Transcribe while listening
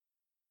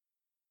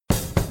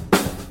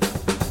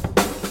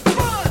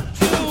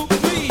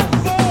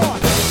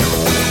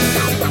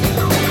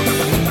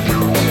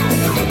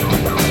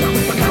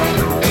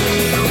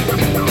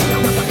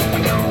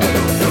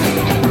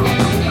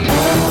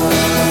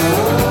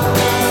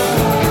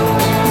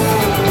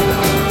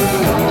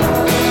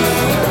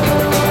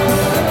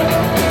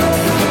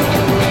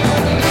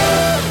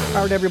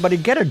everybody.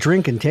 Get a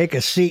drink and take a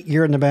seat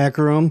here in the back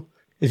room.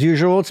 As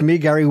usual, it's me,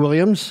 Gary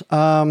Williams.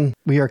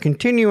 We are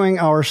continuing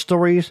our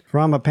stories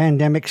from a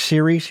pandemic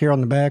series here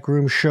on the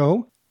Backroom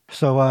Show.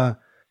 So,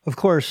 of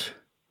course,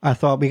 I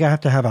thought we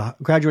have to have a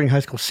graduating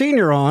high school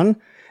senior on,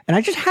 and I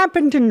just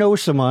happened to know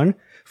someone.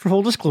 For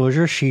full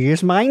disclosure, she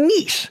is my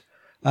niece.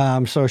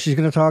 So she's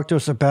going to talk to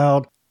us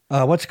about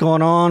what's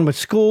going on with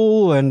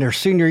school and their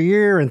senior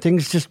year and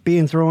things just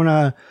being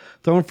thrown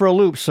for a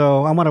loop.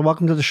 So I want to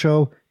welcome to the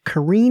show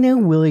Carena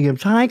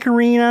Williams. Hi,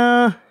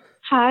 Carena.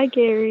 Hi,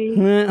 Gary.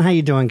 How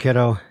you doing,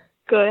 kiddo?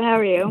 Good. How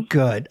are you?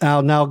 Good.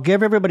 Now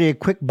give everybody a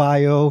quick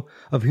bio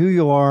of who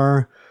you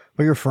are,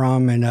 where you're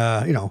from, and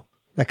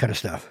that kind of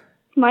stuff.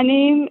 My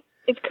name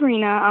is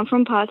Carena. I'm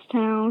from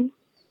Pottstown.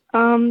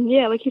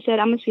 Like you said,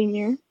 I'm a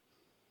senior.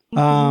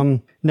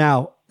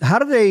 Now, how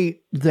do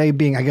they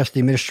being, I guess, the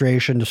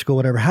administration, the school,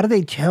 whatever, how do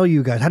they tell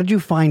you guys? How did you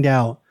find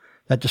out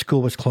that the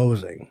school was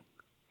closing?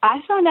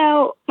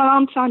 My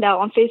mom found out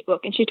on Facebook,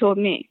 and she told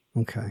me.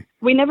 Okay.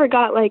 We never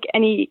got,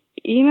 any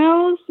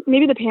emails.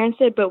 Maybe the parents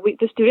did, but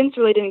the students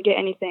really didn't get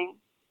anything.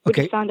 We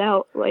just found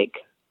out, I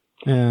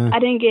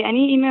didn't get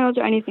any emails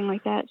or anything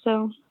like that,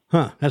 so.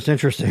 Huh, that's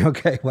interesting.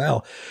 Okay,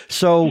 well,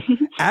 so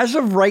as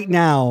of right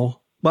now,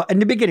 well, in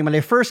the beginning, when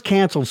they first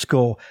canceled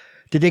school,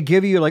 did they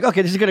give you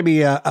okay, this is going to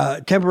be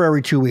a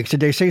temporary 2 weeks? Did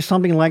they say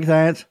something like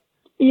that?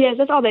 Yes,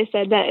 that's all they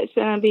said, that it's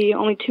going to be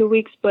only 2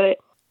 weeks, but.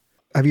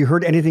 Have you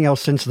heard anything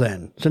else since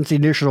then, since the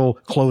initial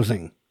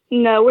closing?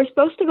 No, we're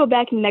supposed to go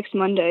back next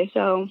Monday,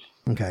 so.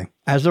 Okay.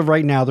 As of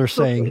right now, they're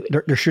saying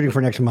they're shooting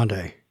for next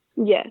Monday.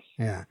 Yes.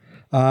 Yeah.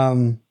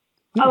 A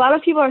lot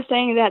of people are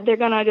saying that they're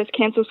going to just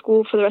cancel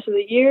school for the rest of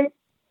the year,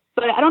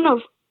 but I don't know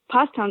if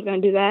Pottstown's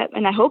going to do that,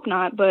 and I hope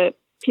not, but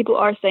people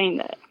are saying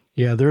that.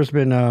 Yeah, there's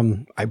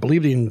been, I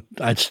believe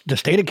the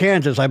state of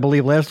Kansas, I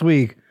believe last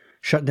week,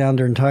 shut down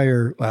their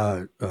entire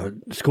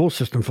school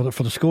system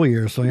for the school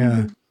year. So,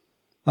 yeah.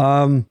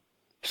 Mm-hmm.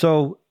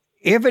 So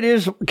if it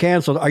is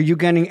canceled, are you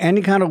getting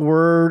any kind of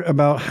word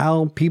about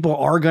how people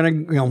are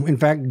going to, in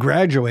fact,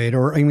 graduate?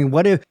 Or,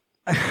 what if,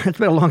 it's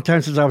been a long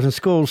time since I was in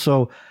school,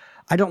 so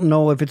I don't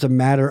know if it's a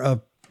matter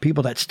of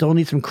people that still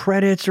need some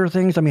credits or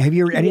things. Have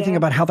you heard anything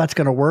about how that's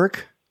going to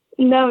work?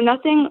 No,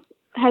 nothing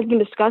has been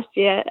discussed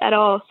yet at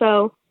all.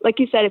 So, like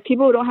you said, if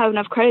people don't have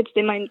enough credits,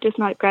 they might just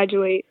not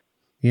graduate.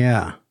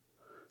 Yeah.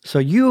 So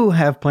you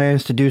have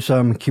plans to do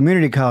some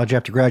community college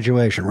after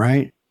graduation,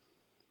 right?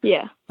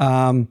 Yeah.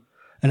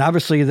 And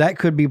obviously that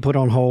could be put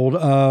on hold.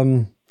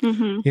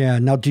 Mm-hmm. Yeah.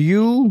 Now, do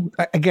you,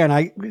 again,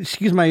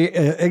 excuse my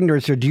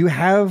ignorance here, do you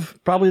have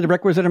probably the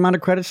requisite amount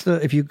of credits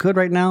if you could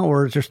right now,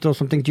 or is there still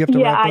some things you have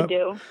to wrap up? Yeah, I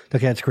do.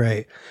 Okay, that's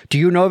great. Do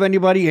you know of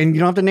anybody, and you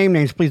don't have to name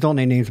names, please don't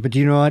name names, but do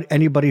you know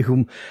anybody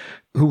who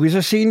is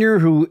a senior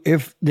who,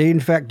 if they in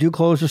fact do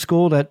close the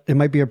school, that it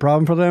might be a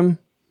problem for them?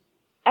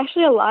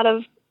 Actually, a lot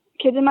of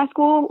kids in my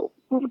school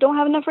don't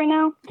have enough right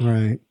now.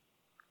 Right.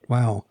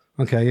 Wow.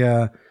 Okay,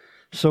 yeah.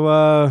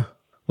 So,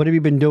 what have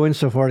you been doing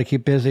so far to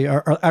keep busy?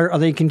 Are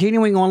they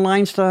continuing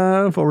online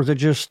stuff, or is it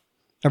just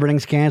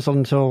everything's canceled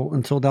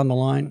until down the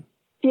line?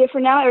 Yeah, for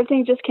now,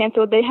 everything's just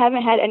canceled. They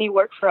haven't had any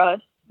work for us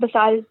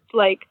besides,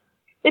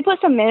 they put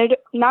some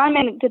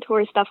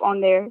non-mandatory stuff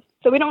on there.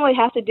 So we don't really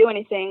have to do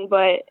anything,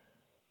 but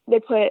they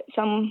put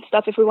some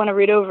stuff if we want to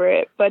read over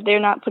it, but they're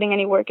not putting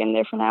any work in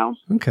there for now.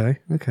 Okay.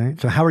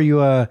 So how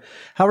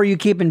are you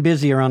keeping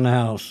busy around the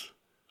house?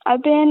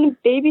 I've been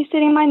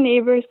babysitting my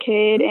neighbor's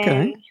kid,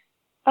 and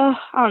I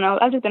don't know.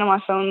 I've just been on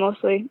my phone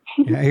mostly.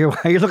 Yeah,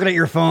 you're looking at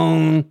your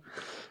phone.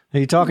 Are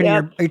you talking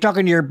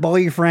to your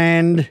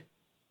boyfriend?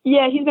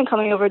 Yeah, he's been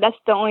coming over. That's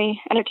the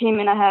only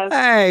entertainment I have.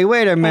 Hey,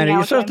 wait a minute.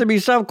 You're supposed to be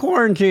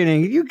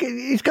self-quarantining.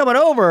 He's coming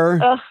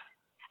over.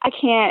 I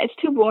can't. It's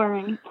too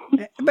boring.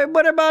 But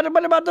what about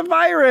the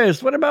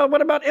virus? What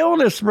about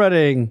illness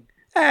spreading?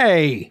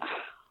 Hey.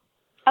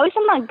 At least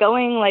I'm not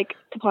going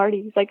to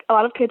parties. A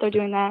lot of kids are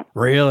doing that.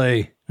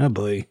 Really? Oh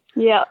boy.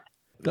 Yeah.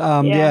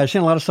 Yeah, I've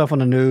seen a lot of stuff on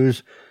the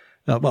news.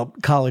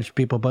 College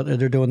people, but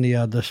they're doing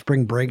the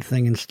spring break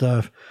thing and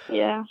stuff.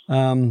 Yeah.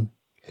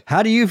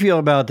 How do you feel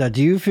about that?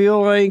 Do you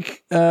feel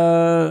like,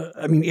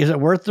 is it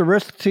worth the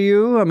risk to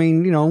you?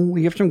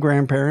 We have some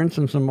grandparents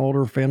and some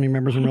older family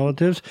members and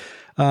relatives.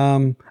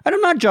 And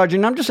I'm not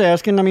judging. I'm just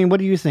asking. What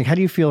do you think? How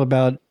do you feel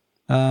about,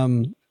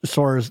 as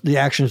far as the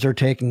actions they're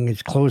taking,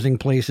 is closing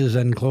places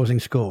and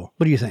closing school?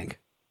 What do you think?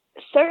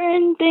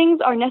 Certain things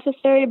are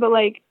necessary, but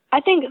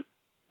I think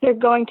they're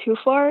going too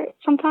far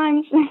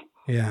sometimes.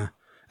 Yeah.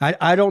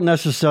 I don't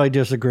necessarily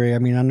disagree.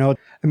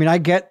 I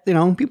get,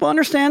 people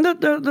understand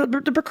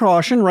the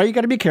precaution, right? You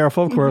got to be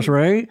careful, of course,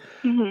 right?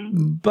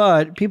 Mm-hmm.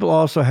 But people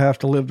also have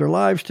to live their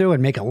lives too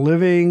and make a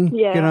living.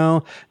 Yeah.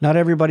 Not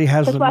everybody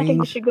has the means. That's why I think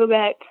we should go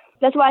back.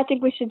 That's why I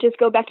think we should just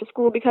go back to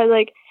school, because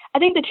I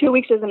think the 2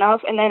 weeks is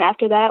enough. And then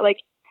after that,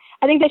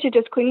 I think they should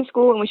just clean the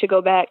school and we should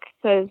go back,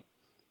 because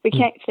we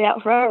can't stay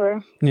out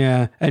forever.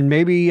 Yeah. And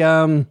maybe,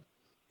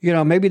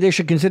 maybe they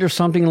should consider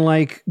something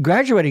like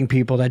graduating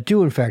people that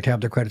do, in fact,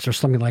 have their credits or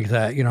something like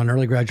that, an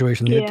early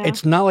graduation. Yeah.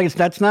 It's not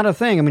that's not a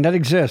thing. That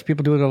exists.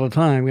 People do it all the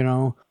time,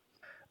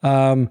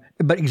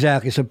 But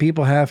exactly. So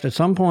people have to, at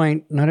some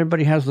point, not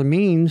everybody has the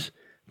means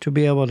to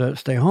be able to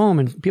stay home,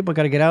 and people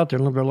got to get out there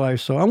and live their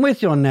lives. So I'm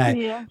with you on that.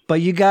 Yeah.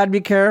 But you got to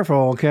be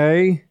careful,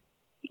 okay?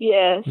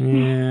 Yes.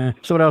 Yeah.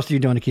 So what else are you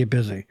doing to keep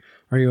busy?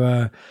 Are you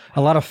a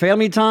lot of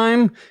family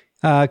time?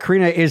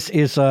 Carena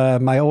is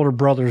my older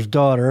brother's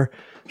daughter.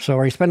 So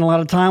are you spending a lot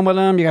of time with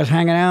them? You guys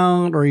hanging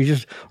out, or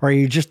are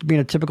you just being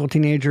a typical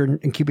teenager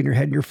and keeping your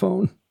head in your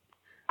phone?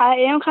 I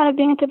am kind of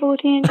being a typical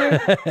teenager,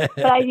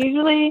 but I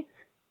usually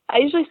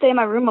stay in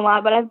my room a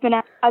lot. But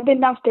I've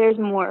been downstairs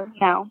more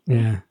now.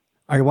 Yeah.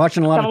 Are you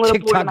watching a lot of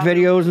TikTok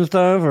videos and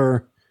stuff,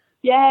 or?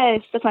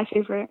 Yes, that's my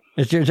favorite.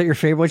 Is that your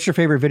favorite? What's your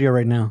favorite video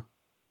right now?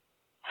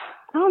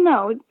 I don't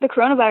know. The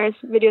coronavirus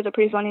videos are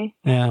pretty funny.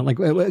 Yeah, like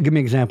give me an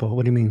example.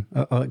 What do you mean,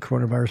 a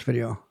coronavirus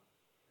video?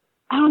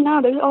 I don't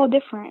know. They're all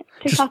different.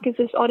 TikTok is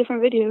just all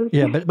different videos.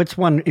 Yeah, but what's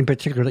one in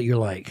particular that you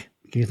like?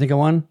 Can you think of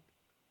one?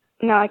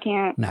 No, I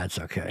can't. No, it's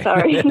okay.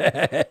 Sorry.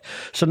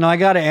 So now I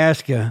got to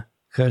ask you,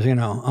 because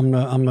I'm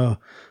the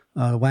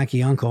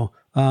wacky uncle,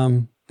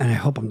 and I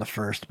hope I'm the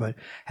first. But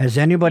has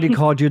anybody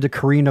called you the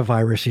Carena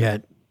virus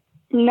yet?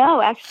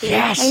 No, actually.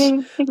 Yes. I didn't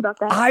even think about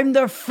that. I'm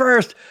the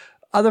first.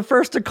 I'm the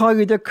first to call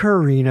you the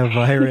Carena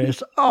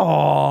virus.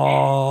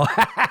 Oh.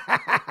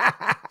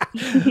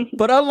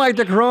 But unlike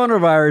the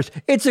coronavirus,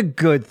 it's a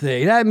good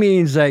thing. That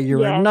means that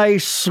you're a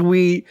nice,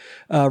 sweet,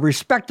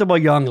 respectable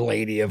young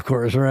lady, of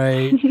course,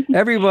 right?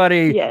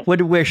 Everybody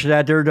would wish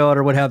that their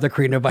daughter would have the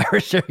Carena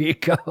virus. There you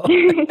go.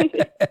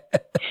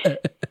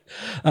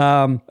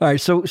 All right,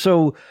 so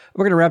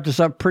we're going to wrap this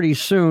up pretty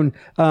soon.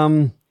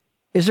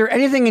 Is there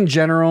anything in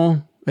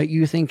general that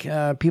you think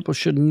people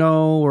should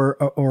know,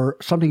 or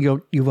something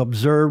you've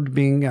observed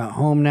being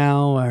home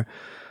now, or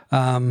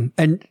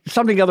and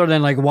something other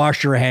than like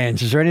wash your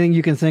hands? Is there anything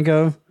you can think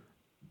of?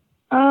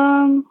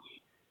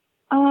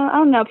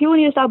 I don't know. People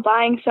need to stop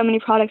buying so many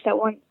products at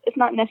once. It's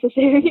not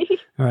necessary.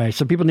 All right,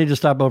 so people need to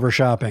stop over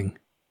shopping.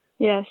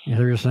 Yes. You know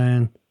what you're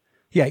saying?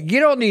 Yeah, you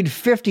don't need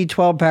 50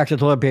 12-packs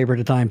of toilet paper at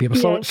a time, people.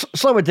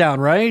 Slow it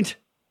down, right?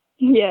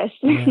 Yes.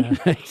 Yeah,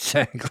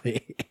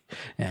 exactly.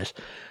 Yes.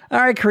 All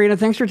right, Carena,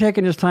 thanks for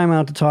taking this time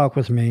out to talk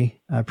with me.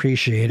 I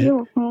appreciate it.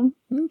 You're welcome.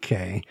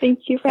 Okay.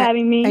 Thank you for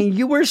having me. And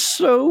you were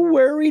so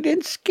worried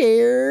and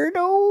scared.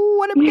 Oh,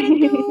 what am I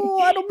going to do?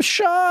 I'm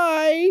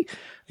shy.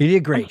 You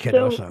did great,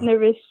 kiddo. I'm so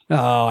nervous.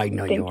 Oh, I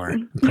know you are.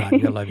 I'm proud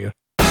of you. I love you.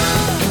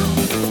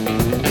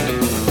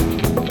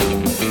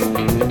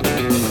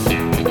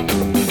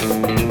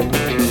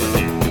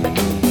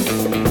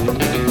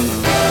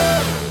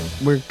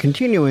 We're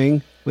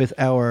continuing with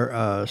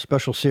our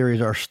special series,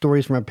 our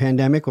stories from a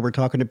pandemic, where we're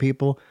talking to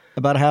people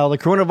about how the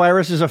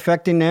coronavirus is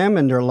affecting them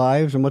and their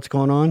lives and what's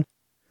going on.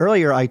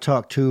 Earlier, I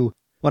talked to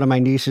one of my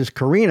nieces,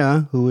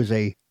 Carena, who is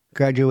a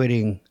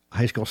graduating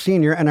high school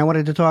senior, and I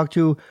wanted to talk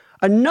to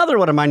another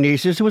one of my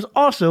nieces who is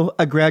also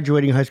a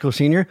graduating high school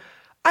senior.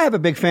 I have a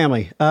big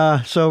family,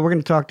 so we're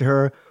going to talk to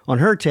her on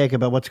her take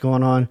about what's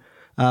going on.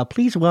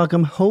 Please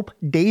welcome Hope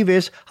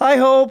Davis. Hi,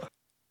 Hope.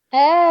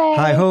 Hey.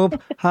 Hi,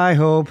 Hope. Hi,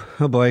 Hope.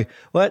 Oh, boy.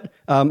 What?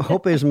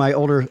 Hope is my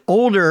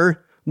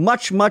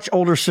much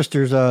older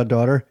sister's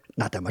daughter.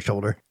 Not that much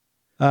older.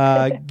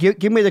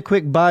 Give me the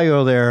quick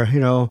bio there,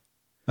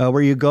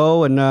 where you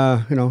go and,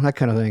 that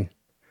kind of thing.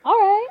 All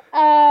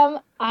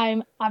right.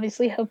 I'm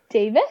obviously Hope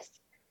Davis.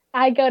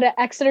 I go to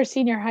Exeter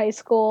Senior High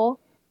School.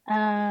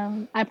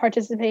 I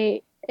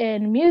participate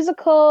in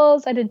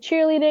musicals. I did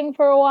cheerleading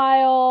for a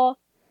while.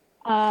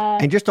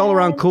 And just all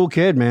around cool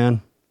kid,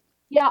 man.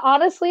 Yeah,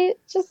 honestly,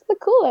 just the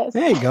coolest.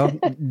 There you go.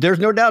 There's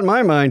no doubt in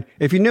my mind.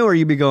 If you knew her,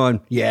 you'd be going,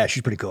 yeah,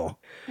 she's pretty cool.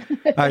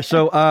 All right.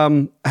 So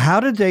how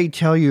did they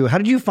tell you? How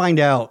did you find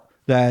out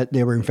that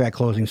they were, in fact,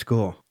 closing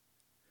school?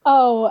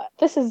 Oh,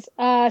 this is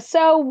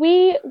so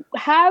we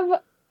have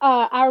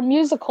our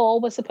musical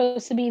was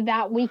supposed to be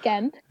that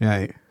weekend.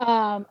 Right.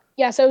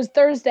 Yeah, so it was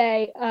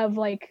Thursday of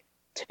like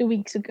 2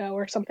 weeks ago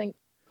or something.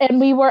 And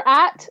we were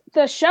at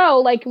the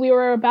show, like we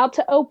were about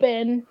to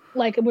open,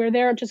 like we were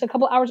there just a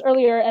couple hours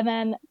earlier. And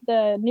then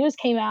the news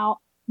came out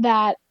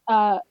that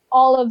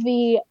all of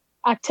the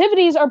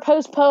activities are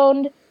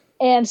postponed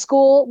and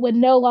school would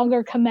no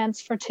longer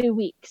commence for 2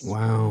 weeks.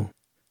 Wow.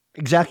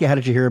 Exactly. How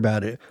did you hear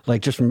about it?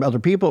 Like just from other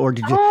people, or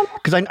did you?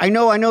 Because I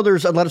know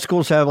there's a lot of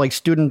schools have like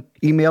student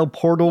email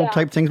portal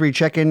type things where you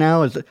check in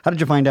now. How did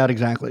you find out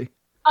exactly?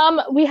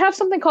 We have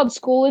something called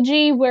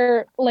Schoology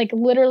where like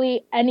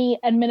literally any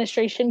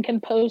administration can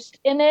post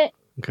in it.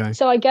 Okay.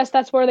 So I guess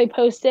that's where they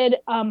posted.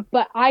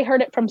 But I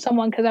heard it from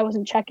someone because I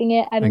wasn't checking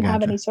it. I didn't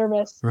have any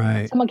service.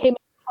 Right. Someone came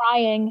in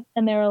crying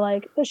and they were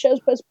like, the show's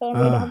postponed.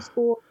 We don't have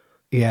school.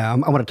 Yeah. I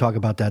want to talk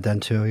about that then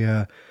too.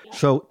 Yeah.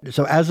 So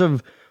as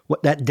of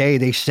that day,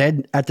 they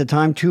said at the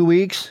time 2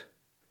 weeks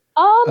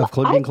of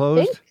being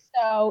closed? I think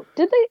so.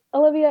 Did they,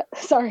 Olivia?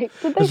 Sorry.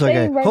 Did they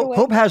say right away?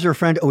 Hope has her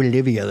friend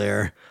Olivia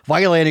there,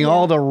 violating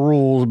all the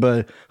rules,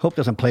 but Hope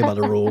doesn't play by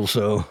the rules,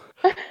 so.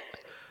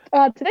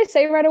 Did they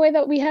say right away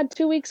that we had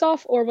 2 weeks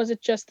off, or was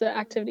it just the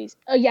activities?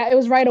 Oh, yeah, it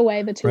was right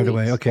away, the 2 weeks. Right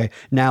away, okay.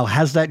 Now,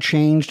 has that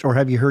changed, or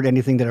have you heard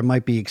anything that it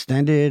might be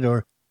extended,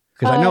 or?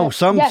 Because I know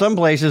some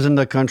places in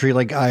the country,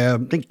 like I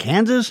think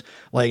Kansas,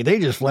 like they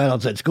just flat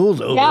out said school's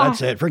over. Yeah.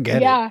 That's it.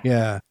 Forget it.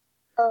 Yeah.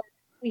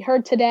 We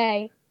heard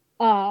today,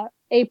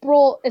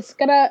 April,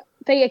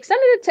 they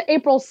extended it to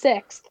April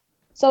 6th.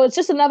 So it's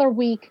just another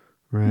week.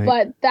 Right.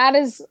 But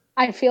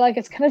I feel like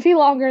it's going to be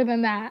longer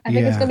than that. I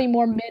think it's going to be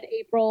more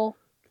mid-April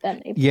than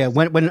April. Yeah.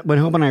 When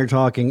Hope and I are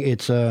talking,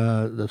 it's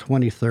the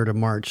 23rd of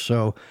March.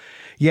 So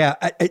yeah,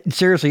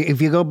 seriously,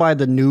 if you go by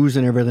the news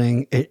and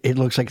everything, it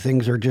looks like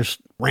things are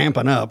just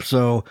ramping up.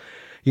 So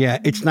yeah,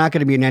 it's not going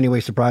to be in any way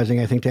surprising,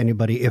 I think, to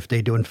anybody if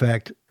they do, in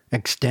fact,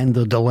 extend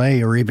the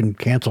delay or even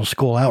cancel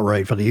school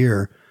outright for the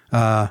year.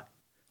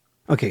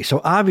 Okay,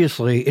 so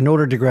obviously, in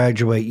order to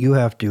graduate, you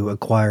have to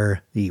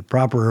acquire the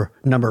proper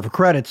number of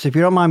credits. If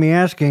you don't mind me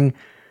asking,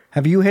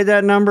 have you hit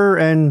that number?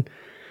 And,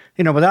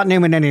 without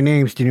naming any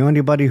names, do you know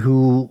anybody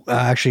who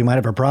actually might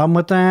have a problem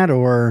with that?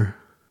 Or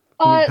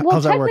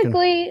how's that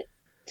working?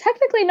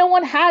 Technically, no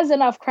one has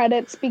enough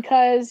credits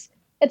because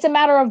it's a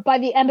matter of by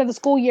the end of the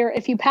school year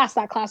if you pass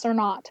that class or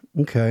not.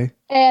 Okay.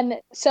 And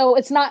so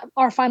it's not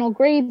our final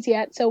grades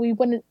yet, so we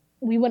wouldn't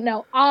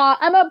know.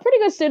 I'm a pretty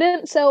good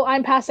student, so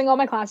I'm passing all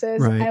my classes.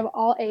 Right. I have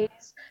all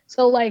A's.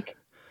 So,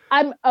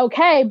 I'm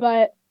okay,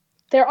 but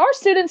there are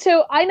students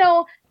who I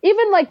know,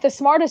 even, the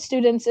smartest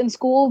students in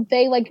school,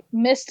 they,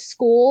 missed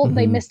school. Mm-hmm.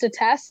 They missed a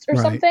test or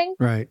something.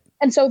 Right.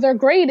 And so their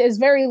grade is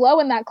very low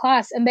in that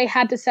class, and they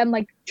had to send,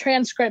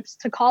 transcripts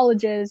to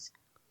colleges.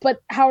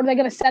 But how are they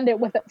going to send it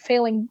with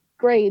failing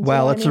grades?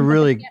 Wow, that's a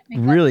really,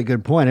 really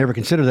good point. I never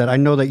considered that. I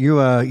know that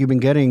you've been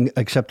getting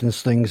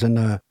acceptance things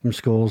from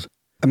schools.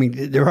 I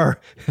mean, there are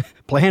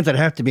plans that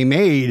have to be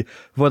made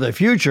for the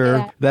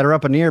future that are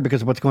up in the air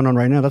because of what's going on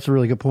right now. That's a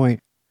really good point.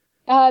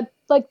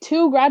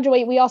 To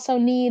graduate, we also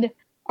need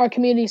our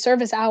community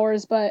service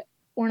hours, but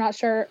we're not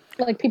sure,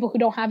 people who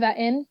don't have that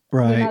in,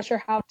 we're not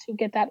sure how to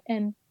get that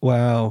in.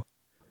 Wow.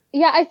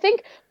 Yeah, I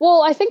think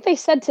they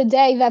said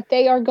today that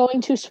they are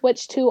going to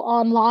switch to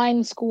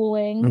online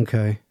schooling.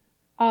 Okay.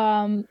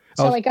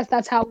 I guess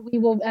that's how we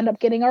will end up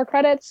getting our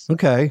credits.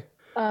 Okay.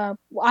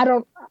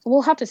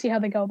 We'll have to see how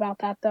they go about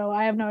that, though.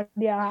 I have no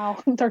idea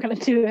how they're going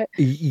to do it.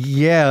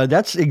 Yeah,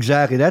 that's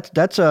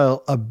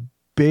a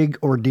big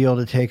ordeal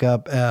to take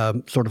up,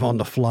 sort of on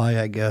the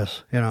fly, I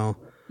guess, Yeah.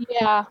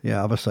 Yeah,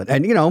 all of a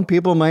sudden. And,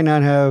 people might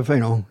not have,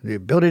 the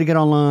ability to get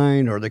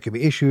online, or there could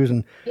be issues.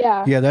 And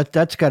yeah,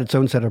 that's got its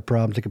own set of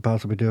problems it could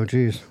possibly do.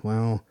 Jeez,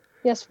 wow.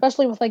 Yeah,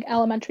 especially with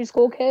elementary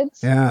school kids.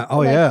 Yeah.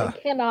 Oh, yeah.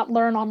 They cannot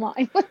learn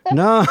online.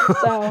 No.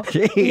 So,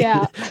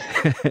 yeah.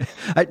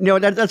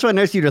 That's why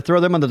nice of you to throw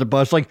them under the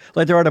bus. Like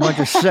there are a bunch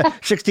of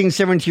 16,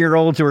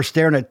 17-year-olds who are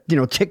staring at,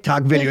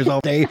 TikTok videos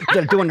all day that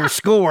are doing their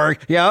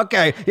schoolwork. Yeah.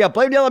 Okay. Yeah.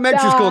 Blame the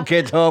elementary school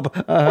kids, Hope.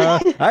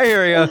 I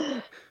hear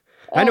you.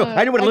 I know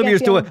what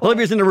Olivia's doing.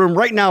 Olivia's in the room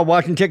right now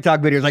watching TikTok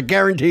videos. I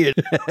guarantee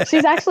it.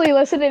 She's actually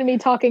listening to me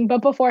talking,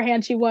 but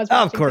beforehand she was.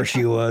 Of course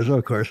she was.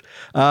 Of course.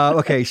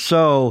 Okay.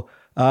 So,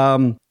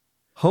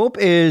 Hope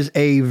is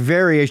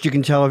as you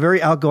can tell, a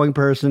very outgoing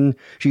person.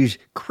 She's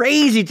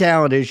crazy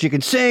talented. She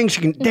can sing, she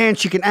can dance,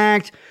 she can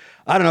act.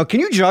 I don't know. Can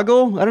you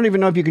juggle? I don't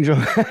even know if you can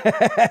juggle.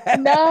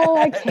 No,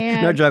 I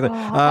can't. No juggling.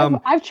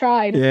 I've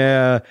tried.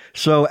 Yeah.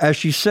 So as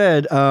she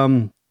said,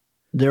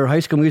 their high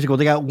school musical,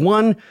 they got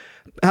one.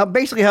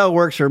 Basically how it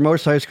works for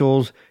most high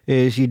schools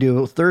is you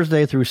do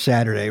Thursday through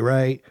Saturday,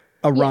 right?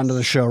 A run to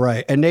the show,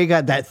 right? And they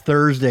got that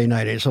Thursday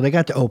night in, so they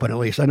got to open at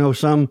least. I know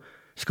some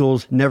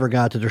schools never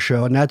got to their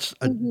show, and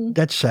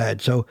that's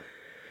sad. So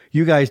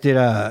you guys did,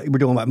 you were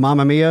doing what,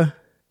 Mamma Mia?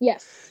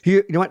 Yes.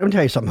 You know what? Let me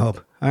tell you something,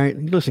 Hope. All right,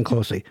 listen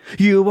closely.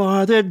 You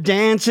are the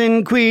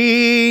dancing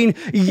queen,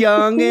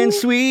 young and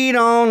sweet,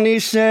 only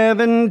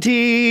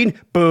 17.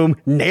 Boom,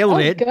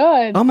 nailed it.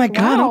 Good. Oh my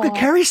God, Uncle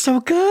Carrie's so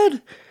good.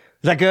 Is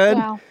that good?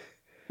 Wow.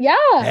 Yeah.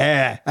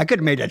 Yeah, I could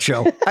have made that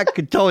show. I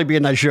could totally be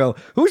in that show.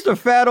 Who's the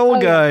fat old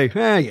guy?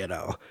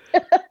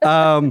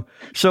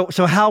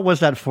 So how was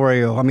that for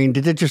you? I mean,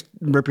 did it just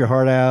rip your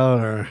heart out,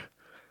 or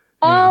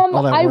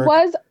I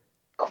was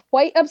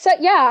quite upset.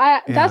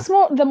 That's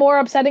the more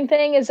upsetting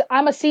thing is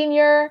I'm a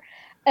senior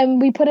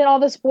and we put in all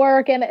this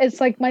work and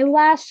it's my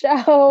last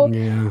show.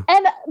 Yeah.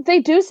 And they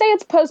do say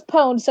it's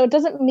postponed, so it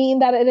doesn't mean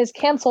that it is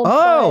canceled.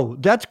 Oh,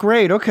 that's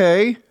great.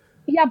 Okay.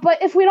 Yeah,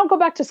 but if we don't go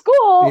back to school,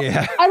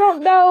 I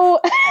don't know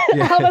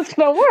how that's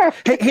going to work.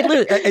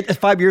 Hey,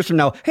 5 years from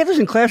now, hey,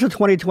 listen, class of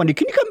 2020,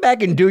 can you come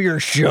back and do your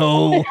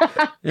show?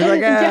 You're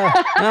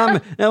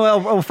like,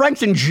 well,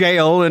 Frank's in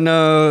jail and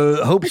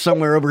Hope's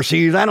somewhere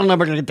overseas. I don't know if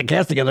we're going to get the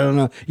cast together. I don't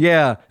know.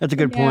 Yeah, that's a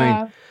good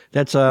point.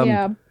 That's,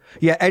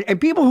 yeah, and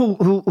people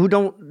who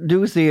don't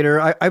do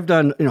theater, I've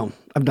done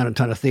a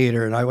ton of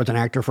theater, and I was an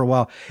actor for a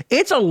while.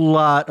 It's a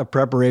lot of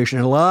preparation,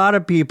 a lot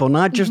of people,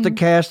 not just the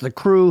cast, the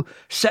crew,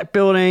 set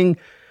building,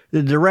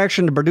 the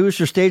direction, the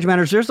producer, stage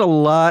managers. There's a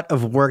lot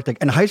of work.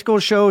 And high school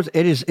shows,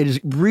 it is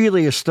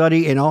really a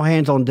study and all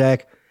hands on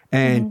deck,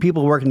 and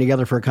people working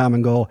together for a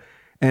common goal.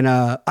 And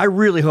I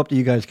really hope that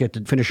you guys get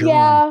to finish your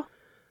run.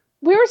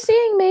 We were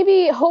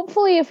seeing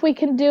hopefully if we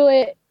can do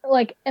it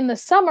like in the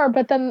summer,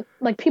 but then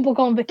like people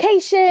go on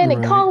vacation and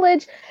Right.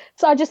 college.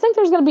 So I just think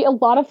there's going to be a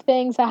lot of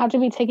things that have to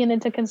be taken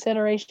into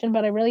consideration,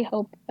 but I really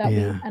hope that we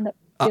end up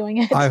doing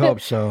it. I hope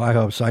so.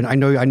 I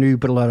know you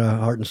put a lot of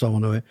heart and soul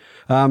into it.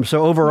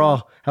 So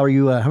overall, how are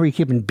you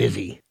keeping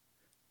busy?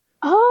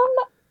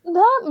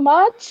 Not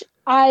much.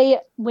 I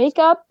wake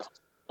up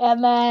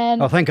and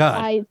then Oh, thank God.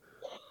 I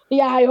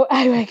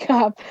wake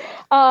up.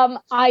 I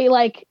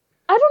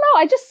don't know.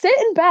 I just sit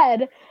in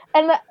bed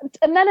and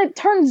then it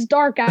turns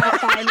dark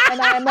outside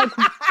and I'm like,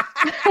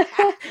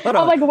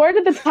 I'm like, where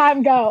did the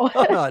time go?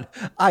 Hold on.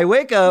 I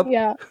wake up.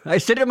 Yeah. I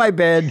sit in my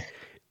bed.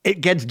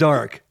 It gets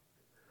dark.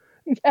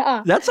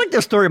 Yeah. That's like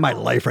the story of my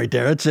life right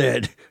there. That's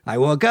it. I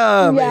woke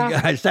up.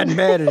 Yeah. I sat in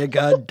bed and it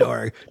got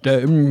dark.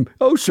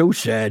 Oh, so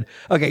sad.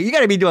 Okay, you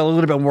got to be doing a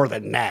little bit more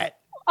than that.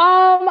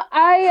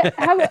 I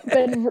haven't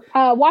been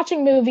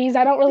watching movies.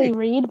 I don't really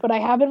read, but I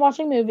have been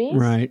watching movies.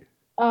 Right.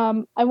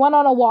 I went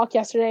on a walk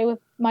yesterday with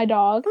my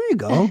dog. There you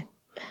go.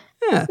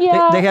 Yeah.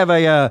 Yeah.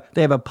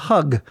 They have a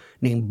pug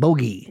named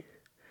Bogey.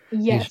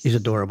 Yes. He's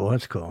adorable.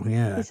 That's cool.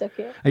 Yeah. He's so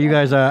cute. Are you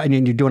guys? I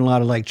mean, you're doing a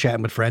lot of like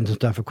chatting with friends and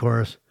stuff, of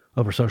course,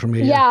 over social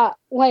media. Yeah,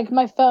 like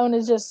my phone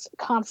is just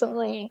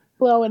constantly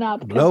blowing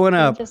up.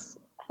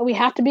 We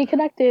have to be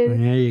connected.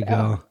 There you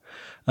go.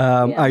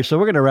 All right, so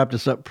we're going to wrap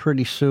this up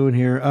pretty soon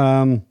here.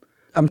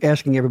 I'm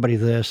asking everybody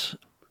this.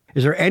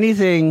 Is there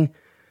anything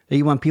that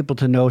you want people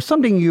to know,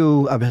 something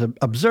you have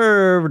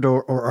observed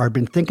or have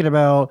been thinking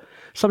about,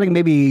 something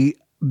maybe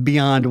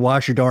beyond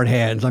wash your darn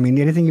hands? I mean,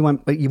 anything you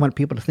want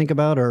people to think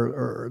about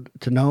or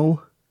to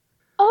know?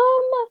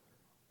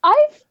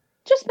 I've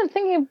just been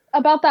thinking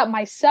about that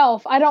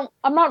myself. I'm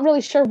not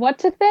really sure what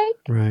to think.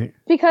 Right.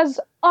 Because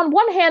on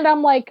one hand,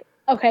 I'm like,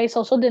 okay,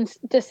 social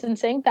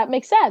distancing, that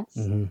makes sense.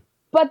 Mm-hmm.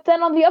 But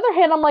then on the other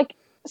hand, I'm like,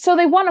 so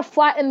they want to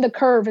flatten the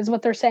curve is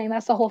what they're saying.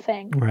 That's the whole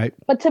thing. Right.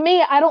 But to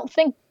me, I don't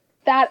think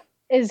that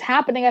is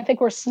happening. I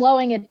think we're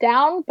slowing it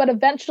down. But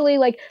eventually,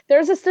 like,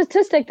 there's a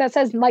statistic that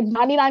says like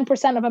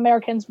 99% of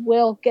Americans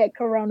will get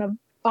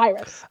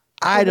coronavirus.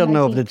 I don't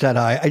know if it's that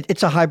high.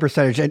 It's a high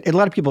percentage. And a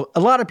lot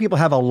of people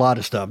have a lot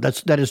of stuff.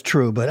 That is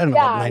true. But I don't know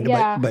about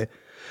 90, but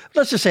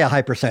let's just say a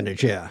high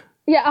percentage. Yeah.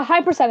 Yeah, a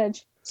high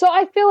percentage. So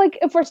I feel like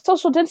if we're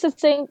social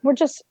distancing, we're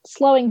just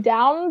slowing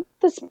down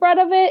the spread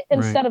of it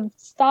instead of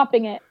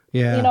stopping it.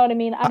 Yeah. You know what I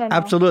mean? I don't know.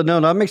 Absolutely. No,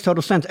 that makes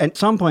total sense. At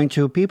some point,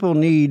 too, people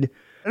need,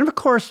 and of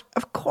course,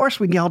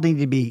 we all need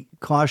to be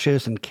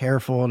cautious and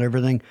careful and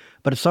everything.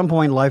 But at some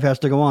point, life has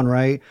to go on,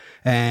 right?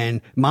 And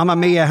Mamma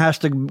Mia has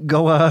to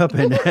go up,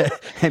 and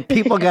and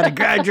people got to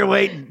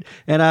graduate.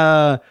 And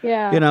amen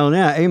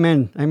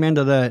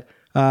to that.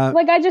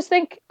 Like I just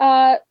think,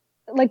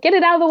 like get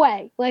it out of the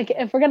way. Like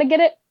if we're gonna get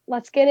it,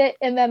 let's get it,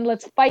 and then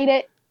let's fight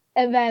it,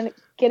 and then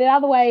get it out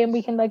of the way, and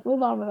we can like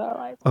move on with our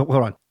lives. Oh,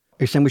 hold on.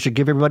 You're saying we should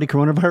give everybody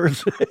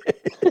coronavirus?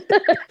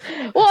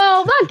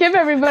 Well, not give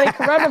everybody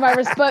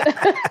coronavirus, but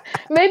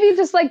maybe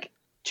just like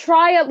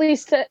try at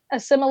least to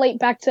assimilate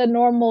back to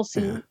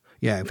normalcy.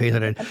 Yeah, phase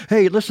it in.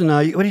 Hey, listen,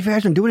 what if you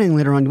guys aren't doing anything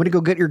later on? You want to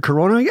go get your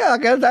corona? Yeah,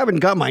 guys, I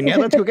haven't got mine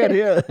yet. Let's go get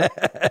it.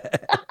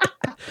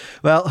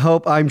 Well,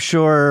 Hope, I'm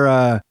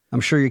sure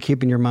you're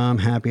keeping your mom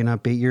happy and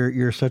upbeat.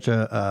 You're such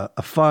a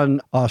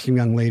fun, awesome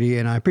young lady,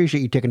 and I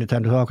appreciate you taking the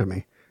time to talk with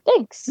me.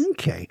 Thanks.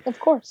 Okay.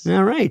 Of course.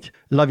 All right.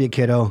 Love you,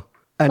 kiddo.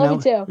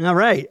 Love you too. All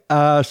right.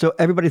 So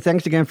everybody,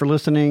 thanks again for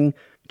listening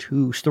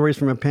to Stories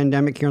from a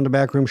Pandemic here on the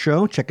Backroom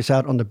Show. Check us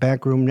out on the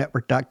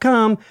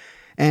backroomnetwork.com.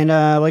 And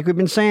like we've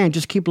been saying,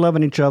 just keep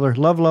loving each other.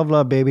 Love, love,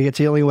 love, baby. It's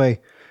the only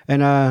way.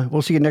 And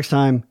we'll see you next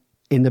time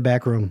in the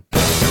back room.